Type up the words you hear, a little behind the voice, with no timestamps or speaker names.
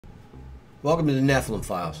Welcome to the Nephilim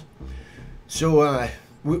Files. So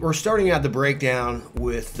we're starting out the breakdown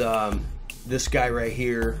with this guy right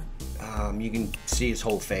here. You can see his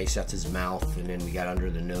whole face. That's his mouth, and then we got under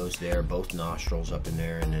the nose there, both nostrils up in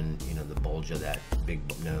there, and then the bulge of that big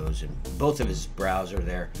nose, and both of his brows are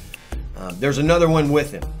there. There's another one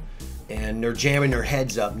with him, and they're jamming their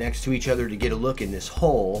heads up next to each other to get a look in this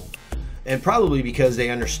hole, and probably because they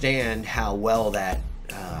understand how well that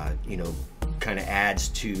kind of adds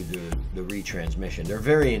to the retransmission. They're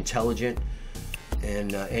very intelligent,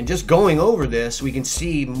 and just going over this, we can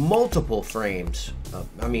see multiple frames.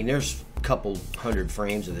 I mean, there's a couple hundred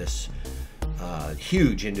frames of this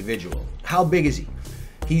huge individual. How big is he?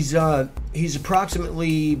 He's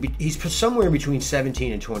approximately, he's somewhere between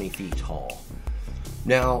 17 and 20 feet tall.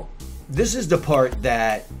 Now, this is the part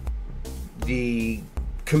that the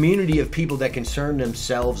community of people that concern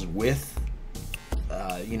themselves with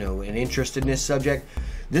an interest in this subject,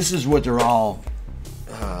 this is what they're all,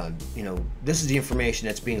 this is the information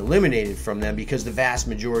that's being eliminated from them, because the vast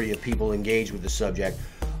majority of people engaged with the subject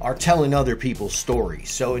are telling other people's stories.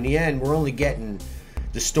 So in the end, we're only getting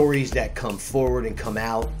the stories that come forward and come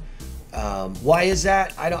out. Why is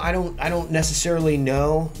that? I don't necessarily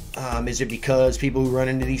know. Is it because people who run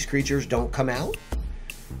into these creatures don't come out?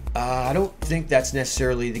 I don't think that's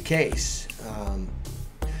necessarily the case.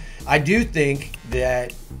 I do think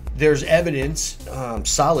that there's evidence,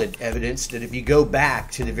 solid evidence, that if you go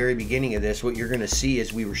back to the very beginning of this, what you're going to see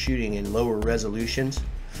is we were shooting in lower resolutions.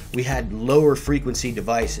 We had lower frequency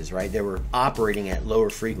devices, right? They were operating at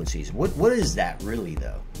lower frequencies. What is that really,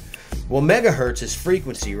 though? Well, megahertz is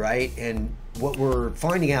frequency, right? And what we're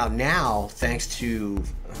finding out now, thanks to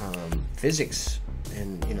physics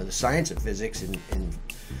and the science of physics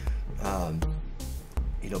and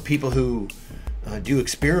people who do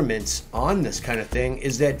experiments on this kind of thing,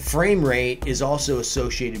 is that frame rate is also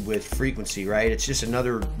associated with frequency, right? It's just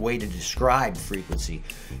another way to describe frequency.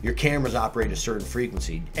 Your cameras operate at a certain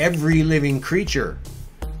frequency. Every living creature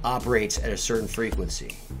operates at a certain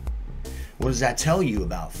frequency. What does that tell you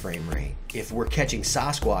about frame rate? If we're catching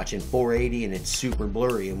Sasquatch in 480 and it's super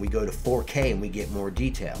blurry, and we go to 4K and we get more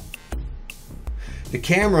detail. The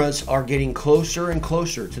cameras are getting closer and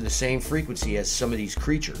closer to the same frequency as some of these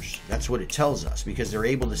creatures. That's what it tells us, because they're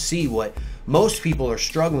able to see what most people are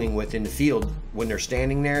struggling with in the field. When they're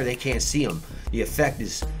standing there, they can't see them. The effect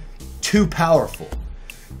is too powerful.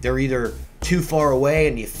 They're either too far away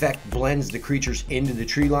and the effect blends the creatures into the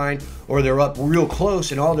tree line, or they're up real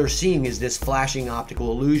close and all they're seeing is this flashing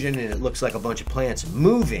optical illusion, and it looks like a bunch of plants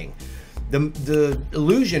moving. The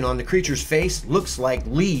illusion on the creature's face looks like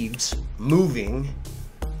leaves moving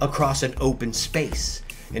across an open space.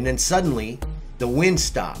 And then suddenly the wind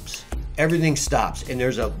stops, everything stops, and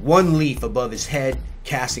there's one leaf above his head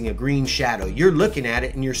casting a green shadow. You're looking at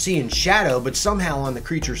it and you're seeing shadow, but somehow on the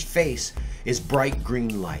creature's face is bright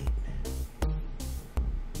green light.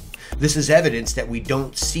 This is evidence that we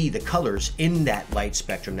don't see the colors in that light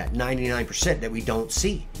spectrum, that 99% that we don't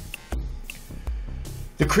see.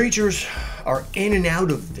 The creatures are in and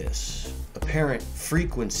out of this apparent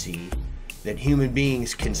frequency that human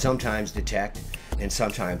beings can sometimes detect and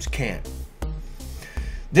sometimes can't.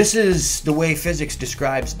 This is the way physics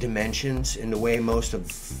describes dimensions, and the way most of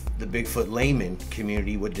the Bigfoot layman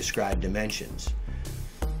community would describe dimensions.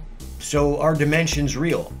 So are dimensions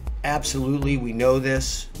real? Absolutely, we know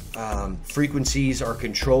this. Frequencies are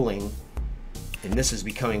controlling, and this is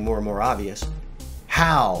becoming more and more obvious,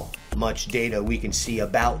 how much data we can see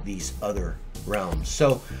about these other realms.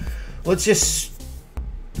 So let's just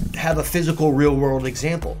have a physical real world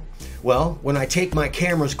example. Well, when I take my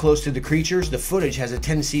cameras close to the creatures, the footage has a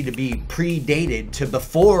tendency to be predated to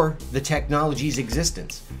before the technology's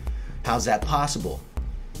existence. How's that possible?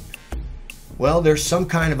 Well, there's some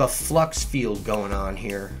kind of a flux field going on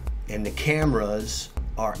here, and the cameras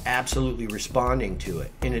are absolutely responding to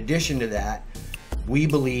it. In addition to that, we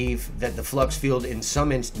believe that the flux field in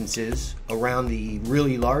some instances around the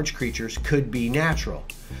really large creatures could be natural.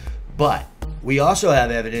 But we also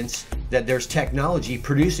have evidence that there's technology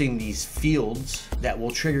producing these fields that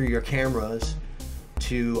will trigger your cameras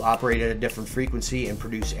to operate at a different frequency and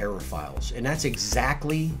produce error files. And that's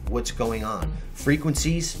exactly what's going on.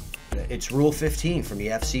 Frequencies, it's Rule 15 from the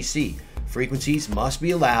FCC. Frequencies must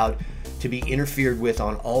be allowed to be interfered with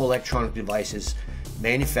on all electronic devices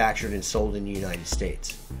manufactured and sold in the United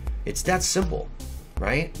States. It's that simple,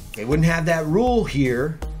 right? They wouldn't have that rule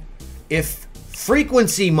here if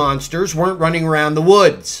frequency monsters weren't running around the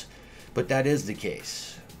woods. But that is the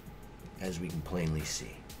case, as we can plainly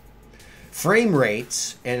see. Frame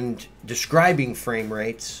rates and describing frame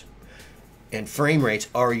rates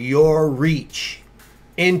are your reach.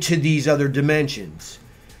 into these other dimensions.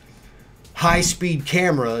 High-speed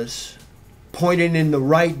cameras pointed in the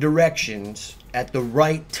right directions at the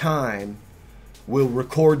right time will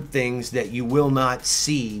record things that you will not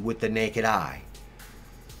see with the naked eye.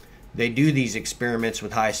 They do these experiments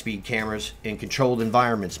with high-speed cameras in controlled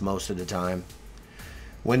environments most of the time.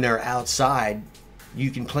 When they're outside, you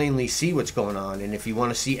can plainly see what's going on. And if you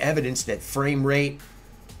want to see evidence that frame rate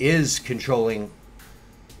is controlling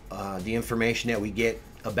the information that we get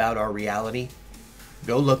about our reality,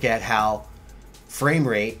 go look at how frame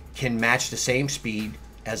rate can match the same speed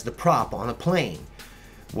as the prop on a plane.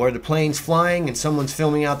 Where the plane's flying and someone's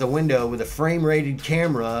filming out the window with a frame-rated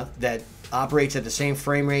camera that operates at the same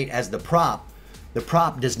frame rate as the prop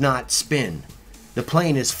does not spin. The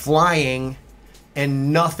plane is flying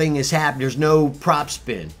and nothing is happening. There's no prop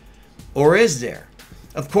spin. Or is there?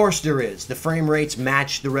 Of course there is. The frame rates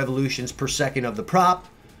match the revolutions per second of the prop,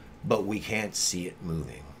 but we can't see it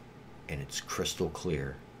moving. And it's crystal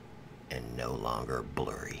clear and no longer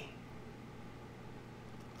blurry.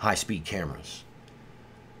 High-speed cameras.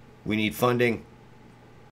 We need funding.